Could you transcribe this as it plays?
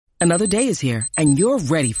Another day is here, and you're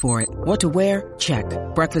ready for it. What to wear? Check.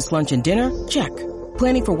 Breakfast, lunch, and dinner? Check.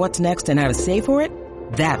 Planning for what's next and how to save for it?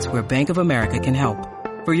 That's where Bank of America can help.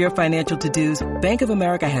 For your financial to-dos, Bank of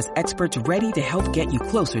America has experts ready to help get you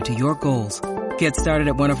closer to your goals. Get started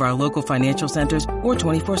at one of our local financial centers or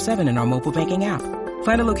 24/7 in our mobile banking app.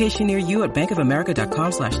 Find a location near you at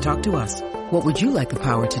bankofamerica.com/talktous. What would you like the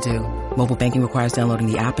power to do? Mobile banking requires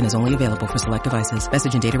downloading the app and is only available for select devices.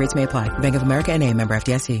 Message and data rates may apply. Bank of America N.A., member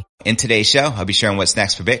FDIC. In today's show, I'll be sharing what's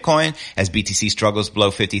next for Bitcoin as BTC struggles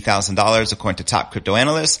below $50,000 according to top crypto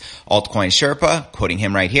analysts. Altcoin Sherpa, quoting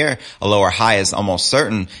him right here, a lower high is almost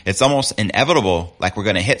certain. It's almost inevitable, like we're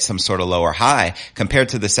going to hit some sort of lower high compared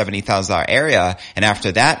to the $70,000 area. And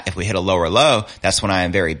after that, if we hit a lower low, that's when I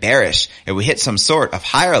am very bearish. If we hit some sort of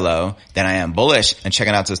higher low, then I am bullish. And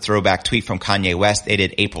checking out this throwback tweet from Kanye West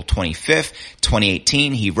dated April 25th,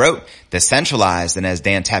 2018, he wrote, "Decentralized," and as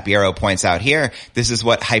Dan Tapiero points out here, this is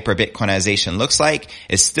what hyper-Bitcoinization looks like.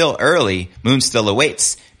 It's still early. Moon still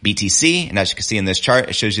awaits. BTC, and as you can see in this chart,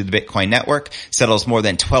 it shows you the Bitcoin network settles more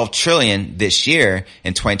than 12 trillion this year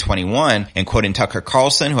in 2021. And quoting Tucker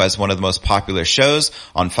Carlson, who has one of the most popular shows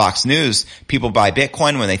on Fox News, people buy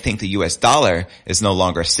Bitcoin when they think the US dollar is no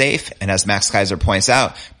longer safe. And as Max Kaiser points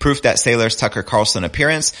out, proof that Saylor's Tucker Carlson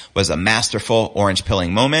appearance was a masterful orange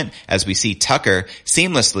pilling moment as we see Tucker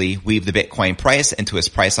seamlessly weave the Bitcoin price into his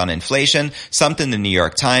price on inflation, something the New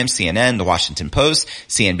York Times, CNN, the Washington Post,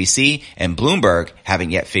 CNBC, and Bloomberg haven't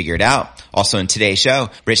yet figured out. Also in today's show,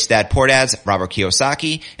 Rich Dad Poor Dad's Robert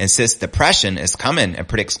Kiyosaki insists depression is coming and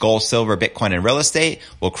predicts gold, silver, Bitcoin, and real estate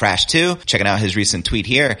will crash too. Checking out his recent tweet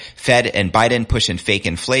here. Fed and Biden pushing fake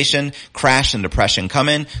inflation. Crash and depression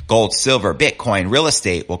coming. Gold, silver, Bitcoin, real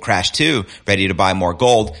estate will crash too. Ready to buy more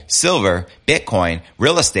gold, silver, Bitcoin,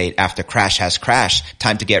 real estate after crash has crashed.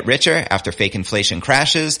 Time to get richer after fake inflation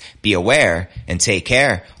crashes. Be aware and take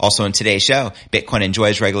care. Also in today's show, Bitcoin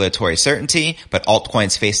enjoys regulatory certainty, but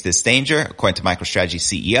altcoins face this danger, according to MicroStrategy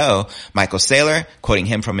CEO Michael Saylor, quoting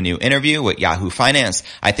him from a new interview with Yahoo Finance.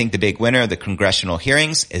 "I think the big winner of the congressional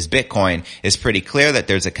hearings is Bitcoin. It's pretty clear that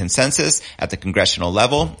there's a consensus at the congressional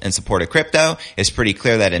level in support of crypto. It's pretty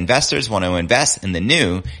clear that investors want to invest in the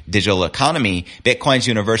new digital economy. Bitcoin's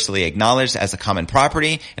universally acknowledged as a common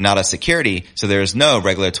property and not a security, so there is no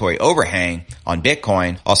regulatory overhang on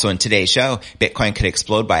Bitcoin." Also in today's show, Bitcoin could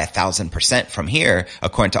explode by 1,000% from here,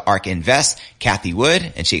 according to ARK Invest, Kathy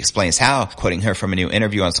Wood, and she explains how, quoting her from a new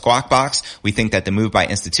interview on Squawk Box, "We think that the move by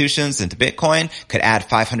institutions into Bitcoin could add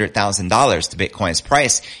 $500,000 to Bitcoin's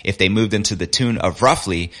price if they moved into the tune of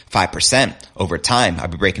roughly 5% over time." I'll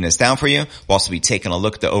be breaking this down for you. We'll also be taking a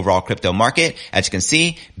look at the overall crypto market. As you can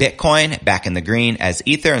see, Bitcoin back in the green as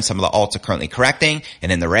Ether and some of the alts are currently correcting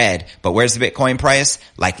and in the red. But where's the Bitcoin price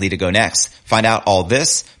likely to go next? Find out all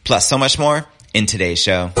this, plus so much more, in today's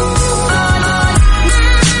show.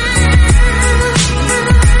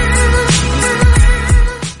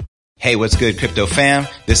 Hey, what's good, crypto fam?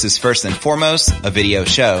 This is first and foremost a video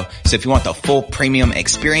show. So if you want the full premium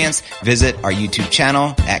experience, visit our YouTube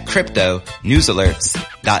channel at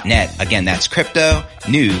cryptonewsalerts.net. Again, that's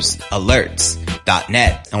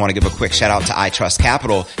cryptonewsalerts.net. I want to give a quick shout out to iTrust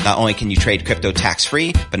Capital. Not only can you trade crypto tax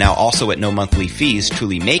free, but now also at no monthly fees,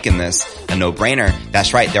 truly making this a no-brainer.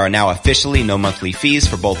 That's right. There are now officially no monthly fees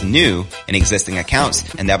for both new and existing accounts.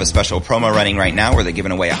 And they have a special promo running right now where they're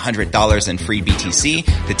giving away $100 in free BTC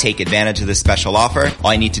to take advantage of this special offer.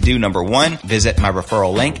 All you need to do, number one, visit my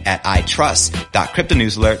referral link at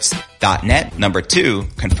itrust.cryptonewsalerts.net. Number two,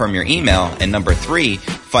 confirm your email. And number three,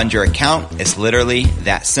 fund your account. It's literally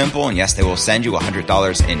that simple. And yes, they will send you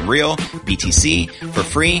 $100 in real BTC for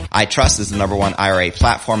free. iTrust is the number one IRA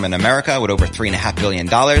platform in America with over $3.5 billion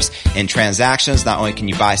in transactions. Not only can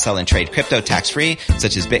you buy, sell, and trade crypto tax free,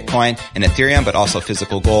 such as Bitcoin and Ethereum, but also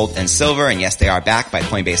physical gold and silver. And yes, they are backed by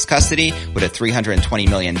Coinbase Custody with a $320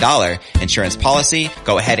 million insurance policy.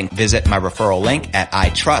 Go ahead and visit my referral link at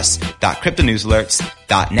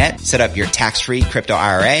itrust.cryptonewsalerts.net. Set up your tax-free crypto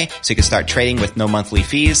IRA so you can start trading with no monthly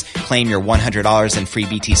fees. Claim your $100 in free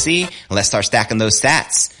BTC, and let's start stacking those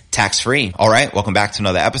sats tax-free. All right, welcome back to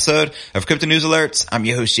another episode of Crypto News Alerts. I'm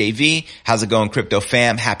your host, JV. How's it going, crypto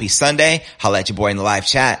fam? Happy Sunday. Holla at your boy in the live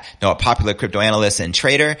chat. Now, a popular crypto analyst and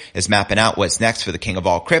trader is mapping out what's next for the king of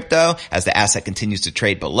all crypto as the asset continues to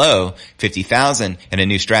trade below 50,000. In a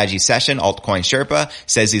new strategy session, Altcoin Sherpa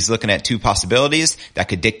says he's looking at two possibilities that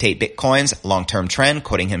could dictate Bitcoin's long-term trend.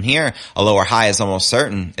 Quoting him here, a lower high is almost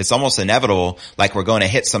certain. It's almost inevitable, like we're going to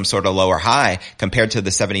hit some sort of lower high compared to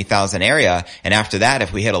the 70,000 area. And after that,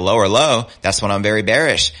 if we hit a lower low, that's when I'm very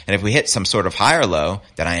bearish. And if we hit some sort of higher low,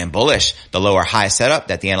 then I am bullish. The lower high setup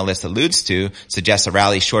that the analyst alludes to suggests a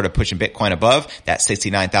rally short of pushing Bitcoin above that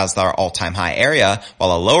 $69,000 all-time high area,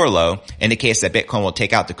 while a lower low indicates that Bitcoin will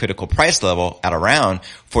take out the critical price level at around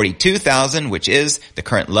 42,000, which is the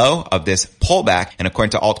current low of this pullback. And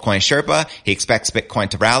according to Altcoin Sherpa, he expects Bitcoin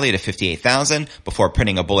to rally to 58,000 before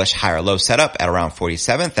printing a bullish higher low setup at around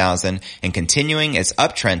 47,000 and continuing its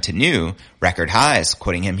uptrend to new record highs.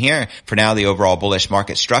 Quoting him here, for now, the overall bullish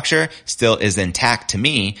market structure still is intact to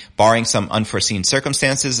me, barring some unforeseen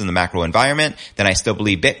circumstances in the macro environment. Then I still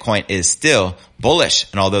believe Bitcoin is still bullish.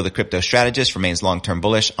 And although the crypto strategist remains long-term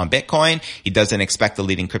bullish on Bitcoin, he doesn't expect the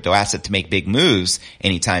leading crypto asset to make big moves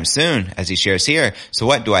anytime soon, as he shares here. So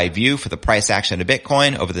what do I view for the price action of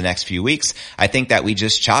Bitcoin over the next few weeks? I think that we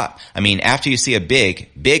just chop. I mean, after you see a big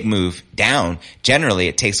move down, generally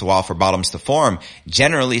it takes a while for bottoms to form.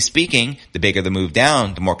 Generally speaking, the bigger the move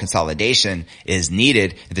down, the more consolidation is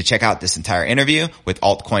needed. And to check out this entire interview with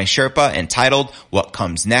Altcoin Sherpa entitled What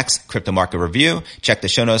Comes Next? Crypto Market Review, check the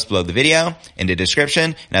show notes below the video in the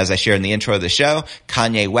description. And as I shared in the intro of the show,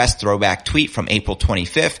 Kanye West throwback tweet from April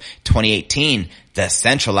 25th, 2018,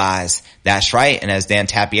 decentralized. That's right. And as Dan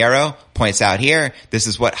Tapiero points out here, this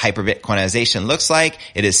is what hyper-Bitcoinization looks like.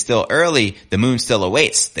 It is still early. The moon still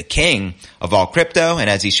awaits the king of all crypto. And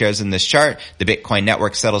as he shares in this chart, the Bitcoin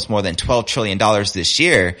network settles more than $12 trillion this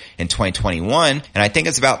year in 2021. And I think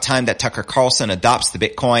it's about time that Tucker Carlson adopts the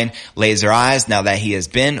Bitcoin laser eyes now that he has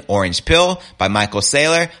been orange pill by Michael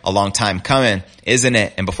Saylor. A long time coming, isn't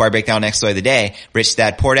it? And before I break down next story of the day, Rich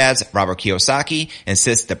Dad Poor Dad's Robert Kiyosaki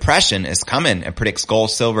insists depression is coming and predicts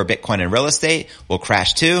gold, silver, Bitcoin, and real estate will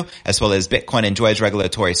crash too, as well as Bitcoin enjoys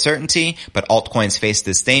regulatory certainty, but altcoins face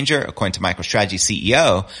this danger, according to MicroStrategy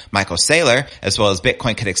CEO Michael Saylor, as well as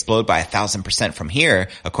Bitcoin could explode by 1,000% from here,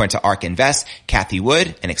 according to ARK Invest Cathie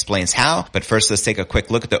Wood, and explains how. But first, let's take a quick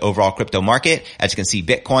look at the overall crypto market. As you can see,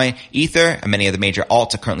 Bitcoin, Ether, and many of the major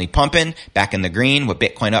alts are currently pumping back in the green, with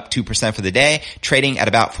Bitcoin up 2% for the day, trading at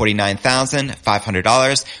about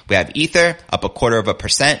 $49,500. We have Ether up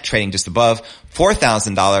 0.25%, trading just above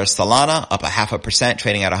 $4,000. Solana up 0.5%,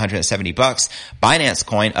 trading at $170. Binance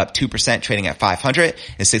Coin up 2%, trading at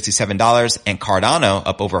 $567. And Cardano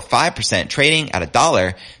up over 5%, trading at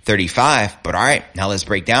 $1.35. But all right, now let's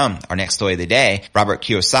break down our next story of the day. Robert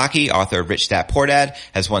Kiyosaki, author of Rich Dad Poor Dad,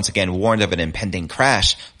 has once again warned of an impending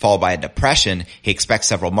crash followed by a depression. He expects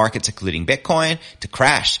several markets, including Bitcoin, to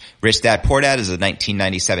crash. Rich Dad Poor Dad is a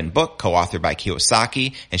 1997 book co-authored by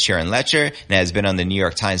Kiyosaki and Sharon Lechter, and has been on the New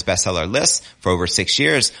York Times bestseller list for over 6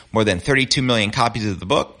 years. More than 32 million copies of the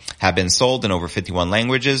book have been sold in over 51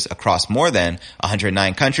 languages across more than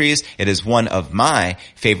 109 countries. It is one of my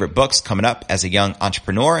favorite books coming up as a young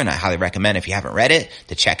entrepreneur, and I highly recommend, if you haven't read it,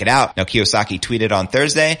 to check it out. Now, Kiyosaki tweeted on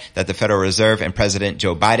Thursday that the Federal Reserve and President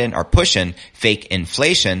Joe Biden are pushing fake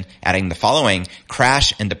inflation, adding the following: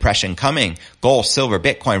 crash and depression coming. Gold, silver,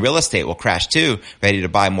 Bitcoin, real estate will crash too. Ready to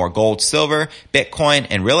buy more gold, silver, Bitcoin,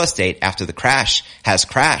 and real estate after the crash has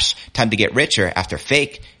crashed. Time to get richer after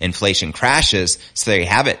fake inflation crashes. So there you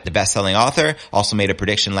have it. The best-selling author also made a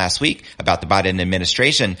prediction last week about the Biden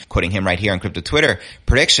administration, quoting him right here on Crypto Twitter.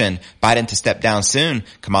 Prediction: Biden to step down soon.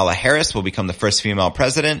 Kamala Harris will become the first female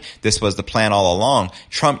president. This was the plan all along.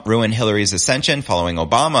 Trump ruined Hillary's ascension following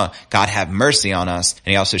Obama. God have mercy on us.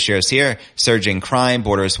 And he also shares here, surging crime,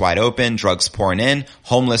 borders wide open, drugs pouring in,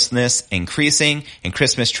 homelessness increasing, and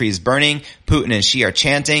Christmas trees burning. Putin and Xi are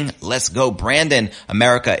chanting, "Let's go, Brandon.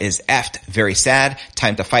 America is effed." Very sad.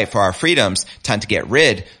 Time to fight for our freedoms. Time to get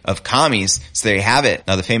rid of commies. So there you have it.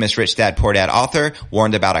 Now, the famous Rich Dad Poor Dad author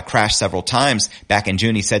warned about a crash several times. Back in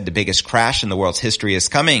June, he said the biggest crash in the world's history is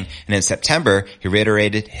coming. And in September, he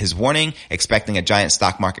reiterated his warning, expecting a giant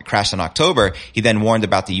stock market crash in October. He then warned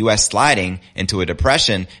about the U.S. sliding into a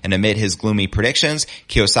depression. And amid his gloomy predictions,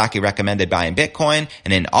 Kiyosaki recommended buying Bitcoin.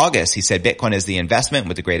 And in August, he said Bitcoin is the investment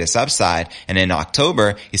with the greatest upside. And in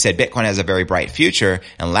October, he said Bitcoin has a very bright future.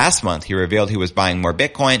 And last month, he revealed he was buying more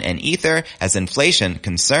Bitcoin and Ether as inflation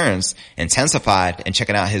concerns intensified. And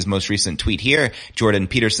checking out his most recent tweet here, Jordan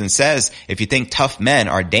Peterson says, "If you think tough men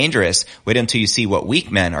are dangerous, wait until you see what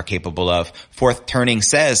weak men are capable of." Fourth Turning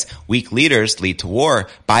says, "Weak leaders lead to war.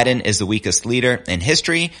 Biden is the weakest leader in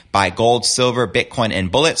history. Buy gold, silver, Bitcoin,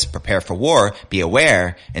 and bullets. Prepare for war. Be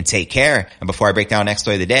aware and take care." And before I break down next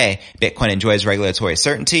story of the day, Bitcoin enjoys regulatory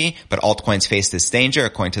certainty, but altcoins face this danger,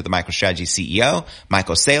 according to the MicroStrategy CEO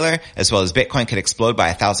Michael Saylor, as well as Bitcoin could explode by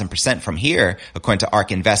 1,000% from here, according to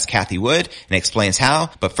ARK Invest Kathy Wood and explains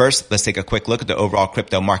how. But first, let's take a quick look at the overall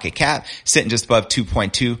crypto market cap, sitting just above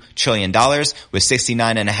 $2.2 trillion with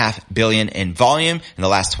 $69.5 billion in volume in the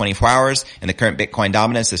last 24 hours. And the current Bitcoin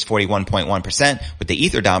dominance is 41.1%, with the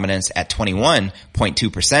Ether dominance at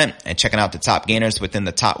 21.2%. And checking out the top gainers within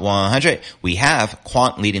the top 100, we have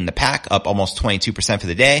Quant leading the pack, up almost 22% for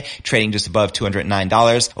the day, trading just above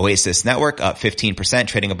 $209. Oasis Network up 15%,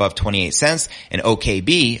 trading above 28 cents. And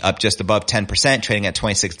OKB up just above 10%, trading at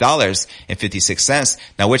 $26.56.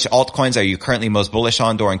 Now, which altcoins are you currently most bullish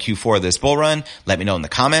on during Q4 of this bull run? Let me know in the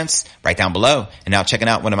comments right down below. And now checking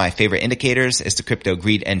out one of my favorite indicators is the Crypto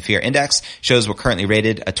Greed and Fear Index. Shows we're currently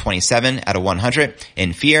rated a 27 out of 100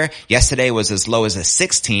 in fear. Yesterday was as low as a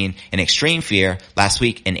 16 in extreme fear. Last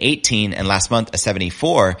week an 18, and last month a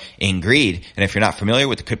 74 in greed. And if you're not familiar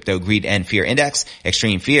with the Crypto Greed and Fear Index,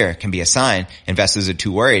 extreme fear can be a sign investors are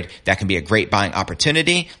too worried. That can be a great buying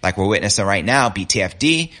opportunity, like we're witnessing right now.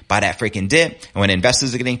 BTFD, buy that freaking dip. And when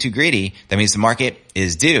investors are getting too greedy, that means the market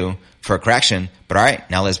is due for a correction. But all right,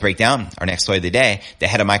 now let's break down our next story of the day. The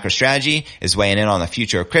head of MicroStrategy is weighing in on the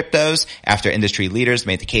future of cryptos after industry leaders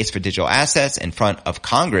made the case for digital assets in front of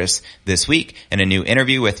Congress this week. In a new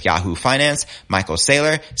interview with Yahoo Finance, Michael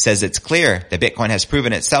Saylor says it's clear that Bitcoin has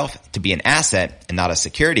proven itself to be an asset and not a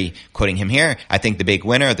security. Quoting him here, I think the big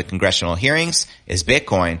winner of the congressional hearings is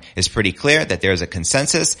Bitcoin. It's pretty clear that there is a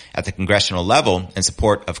consensus at the congressional level in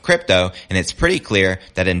support of crypto, and it's pretty clear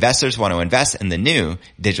that investors want to invest in the new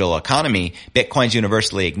digital economy. Bitcoin is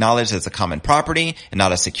universally acknowledged as a common property and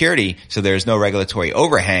not a security, so there is no regulatory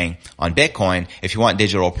overhang on Bitcoin. If you want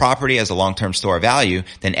digital property as a long-term store of value,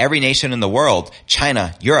 then every nation in the world,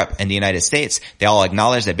 China, Europe, and the United States, they all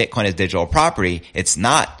acknowledge that Bitcoin is digital property. It's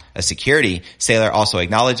not a security. Saylor also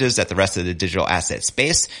acknowledges that the rest of the digital asset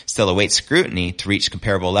space still awaits scrutiny to reach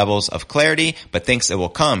comparable levels of clarity, but thinks it will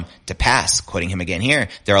come to pass. Quoting him again here,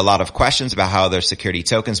 there are a lot of questions about how their security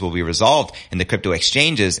tokens will be resolved in the crypto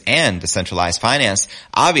exchanges and decentralized finance.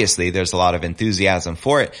 Obviously, there's a lot of enthusiasm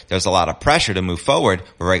for it. There's a lot of pressure to move forward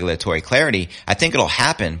with regulatory clarity. I think it'll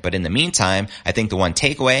happen, but in the meantime, I think the one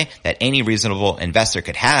takeaway that any reasonable investor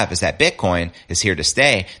could have is that Bitcoin is here to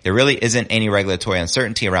stay. There really isn't any regulatory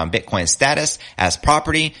uncertainty around Bitcoin's status as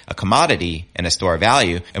property, a commodity, and a store of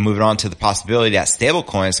value. And moving on to the possibility that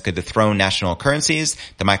stablecoins could dethrone national currencies,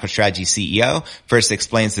 the MicroStrategy CEO first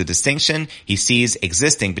explains the distinction he sees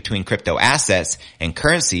existing between crypto assets and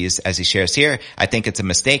currencies. As he shares here, I think it's a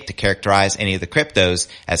mistake to characterize any of the cryptos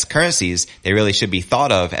as currencies. They really should be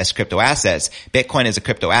thought of as crypto assets. Bitcoin is a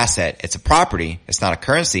crypto asset. It's a property. It's not a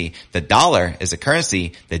currency. The dollar is a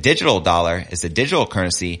currency. The digital dollar is the digital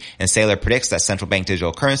currency. And Saylor predicts that central bank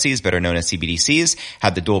digital currencies, better known as CBDCs,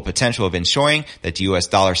 have the dual potential of ensuring that the US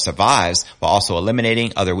dollar survives while also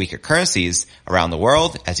eliminating other weaker currencies around the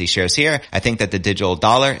world. As he shares here, I think that the digital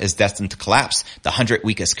dollar is destined to collapse the 100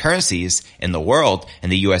 weakest currencies in the world,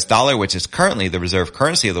 and the US dollar, which is currently the reserve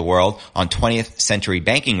currency of the world on 20th century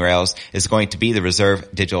banking rails, is going to be the reserve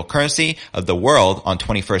digital currency of the world on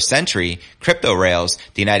 21st century crypto rails.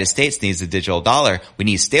 The United States needs the digital dollar. We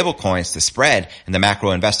need stable coins to spread. And the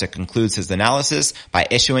macro investor concludes his analysis by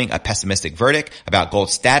issuing a pessimistic verdict about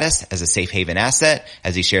gold's status as a safe haven asset.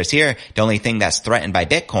 As he shares here, the only thing that's threatened by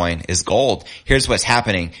Bitcoin is gold. Here's what's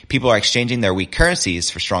happening. People are exchanging their weak currencies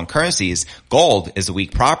for strong currencies. Gold is a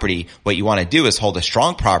weak property. What you want to do is hold a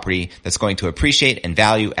strong property that's going to appreciate in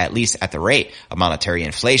value, at least at the rate of monetary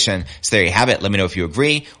inflation. So there you have it. Let me know if you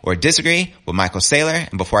agree or disagree with Michael Saylor.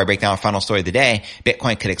 And before I break down our final story of the day,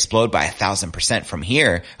 Bitcoin could explode by 1,000% from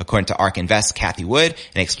here, according to ARK Invest Kathy Wood,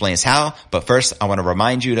 and explains how. But first, I want to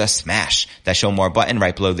remind you to smash that show more button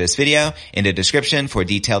right below this video in the description for a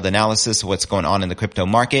detailed analysis of what's going on in the crypto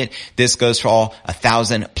market. This goes for all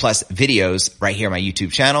 1,000 plus videos right here on my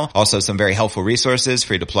YouTube channel. Also some very helpful resources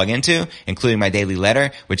for you to plug into, including my daily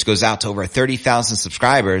letter, which goes out to over 30,000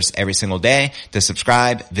 subscribers every single day. To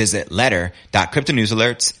subscribe, visit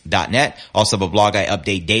letter.cryptonewsalerts.net. Also have a blog I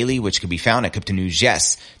update daily, which can be found at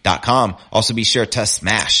cryptonewsyes.com. Also be sure to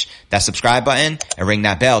smash that subscribe button and ring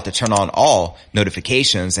that bell to turn on all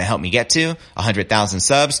notifications and help me get to 100,000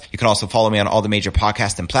 subs. You can also follow me on all the major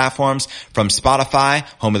podcasting platforms, from Spotify,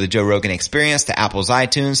 home of the Joe Rogan Experience, to Apple's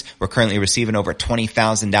iTunes. We're currently receiving over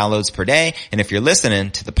 20,000 downloads per day. And if you're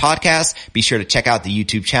listening to the podcast, be sure to check out the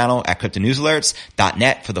YouTube channel at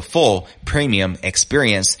cryptonewsalerts.net for the full premium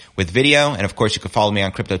experience with video. And of course, you can follow me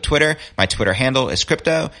on crypto Twitter. My Twitter handle is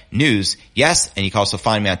Crypto News. Yes. And you can also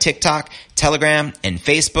find me on TikTok, Telegram, and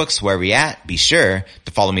Facebook. So where we at, be sure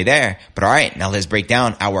to follow me there. But all right, now let's break down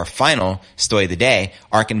down our final story of the day.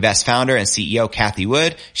 ARK Invest founder and CEO Cathie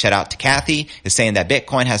Wood, shout out to Cathie, is saying that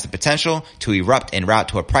Bitcoin has the potential to erupt en route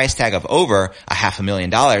to a price tag of over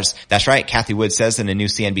 $500,000. That's right. Cathie Wood says in a new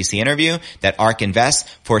CNBC interview that ARK Invest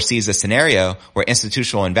foresees a scenario where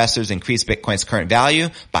institutional investors increase Bitcoin's current value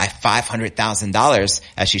by $500,000.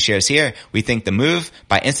 As she shares here, we think the move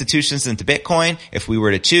by institutions into Bitcoin, if we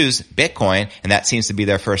were to choose Bitcoin, and that seems to be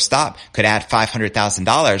their first stop, could add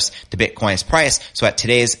 $500,000 to Bitcoin's price. So at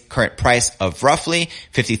today's current price of roughly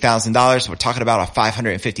 $50,000, we're talking about a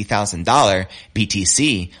 $550,000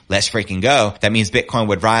 BTC. Let's freaking go. That means Bitcoin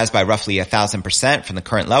would rise by roughly 1,000% from the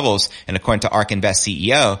current levels. And according to ARK Invest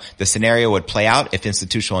CEO, the scenario would play out if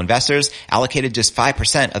institutional investors allocated just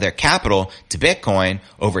 5% of their capital to Bitcoin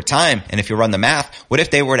over time. And if you run the math, what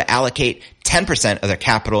if they were to allocate 10% of their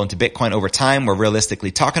capital into Bitcoin over time? We're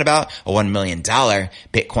realistically talking about a $1 million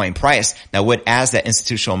Bitcoin price. Now, Wood adds that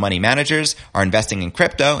institutional money managers are investing in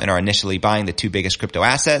crypto and are initially buying the two biggest crypto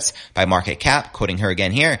assets by market cap. Quoting her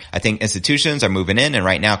again here, I think institutions are moving in, and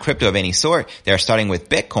right now crypto of any sort, they're starting with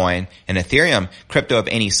Bitcoin and Ethereum. Crypto of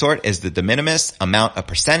any sort is the de minimis amount of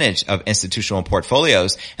percentage of institutional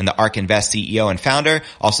portfolios. And the ARK Invest CEO and founder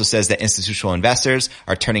also says that institutional investors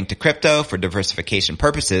are turning to crypto for diversification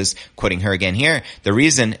purposes. Quoting her again here, the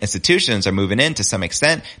reason institutions are moving in to some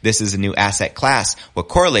extent, this is a new asset class with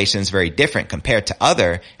correlations very different compared to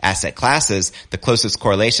other asset classes. The closest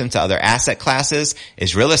correlation to other asset classes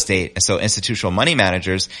is real estate. And so institutional money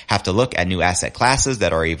managers have to look at new asset classes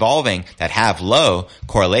that are evolving, that have low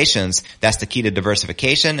correlations. That's the key to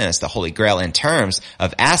diversification, and it's the holy grail in terms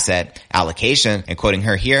of asset allocation. And quoting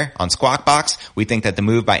her here on Squawk Box, we think that the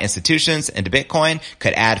move by institutions into Bitcoin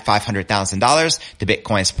could add $500,000 to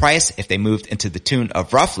Bitcoin's price if they moved into the tune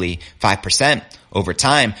of roughly 5% over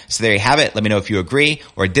time. So there you have it. Let me know if you agree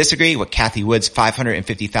or disagree with Cathie Wood's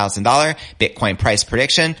 $550,000 Bitcoin price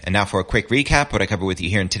prediction. And now for a quick recap, what I covered with you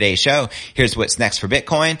here in today's show. Here's what's next for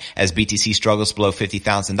Bitcoin as BTC struggles below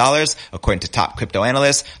 $50,000, according to top crypto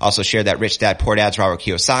analysts. Also shared that Rich Dad Poor Dad's Robert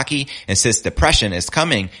Kiyosaki insists depression is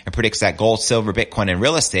coming and predicts that gold, silver, Bitcoin, and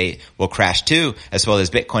real estate will crash too, as well as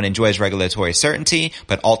Bitcoin enjoys regulatory certainty,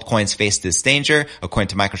 but altcoins face this danger, according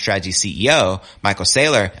to MicroStrategy CEO Michael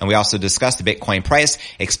Saylor. And we also discussed the Bitcoin price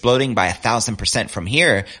exploding by 1,000% from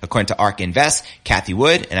here, according to ARK Invest, Cathie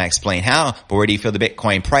Wood, and I explain how. But where do you feel the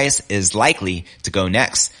Bitcoin price is likely to go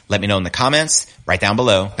next? Let me know in the comments right down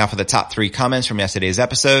below. Now for the top 3 comments from yesterday's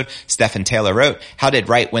episode, Stephen Taylor wrote, how did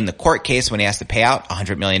Wright win the court case when he has to pay out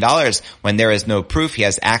 $100 million? When there is no proof he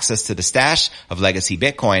has access to the stash of legacy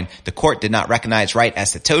Bitcoin, the court did not recognize Wright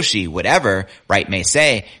as Satoshi, whatever Wright may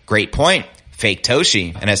say. Great point. Fake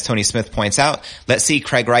Toshi. And as Tony Smith points out, let's see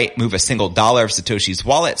Craig Wright move a single dollar of Satoshi's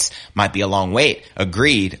wallets. Might be a long wait.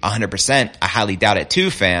 Agreed. 100%. I highly doubt it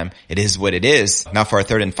too, fam. It is what it is. Now for our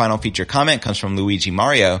third and final feature comment comes from Luigi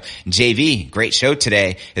Mario. JV, great show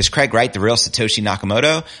today. Is Craig Wright the real Satoshi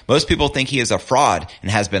Nakamoto? Most people think he is a fraud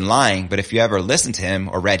and has been lying, but if you ever listened to him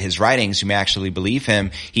or read his writings, you may actually believe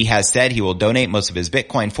him. He has said he will donate most of his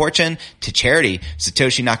Bitcoin fortune to charity.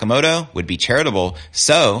 Satoshi Nakamoto would be charitable.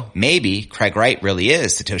 So maybe Craig Wright really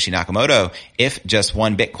is Satoshi Nakamoto. If just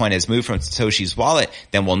one Bitcoin is moved from Satoshi's wallet,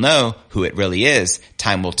 then we'll know who it really is.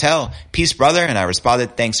 Time will tell. Peace, brother. And I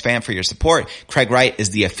responded, thanks, fam, for your support. Craig Wright is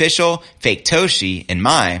the official fake Toshi, in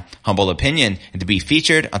my humble opinion. And to be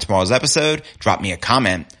featured on tomorrow's episode, drop me a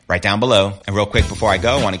comment right down below. And real quick before I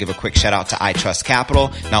go, I want to give a quick shout out to iTrust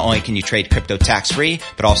Capital. Not only can you trade crypto tax free,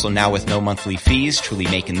 but also now with no monthly fees, truly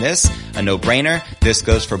making this a no-brainer. This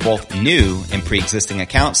goes for both new and pre-existing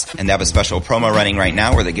accounts. And they have a special promo running right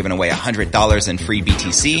now where they're giving away $100 in free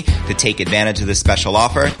BTC. To take advantage of this special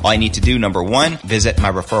offer, all I need to do, number 1, visit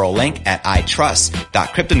my referral link at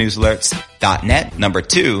itrust.cryptonewsalerts.net. Number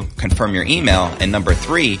 2, confirm your email. And number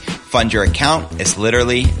 3, fund your account. It's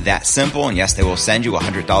literally that simple. And yes, they will send you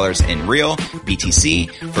 $100 in real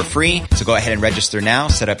BTC for free. So go ahead and register now.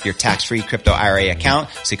 Set up your tax-free crypto IRA account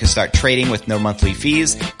so you can start trading with no monthly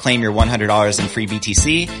fees. Claim your $100 in free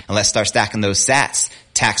BTC, and let's start stacking those sats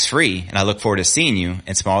tax-free. And I look forward to seeing you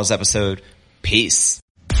in tomorrow's episode. Peace.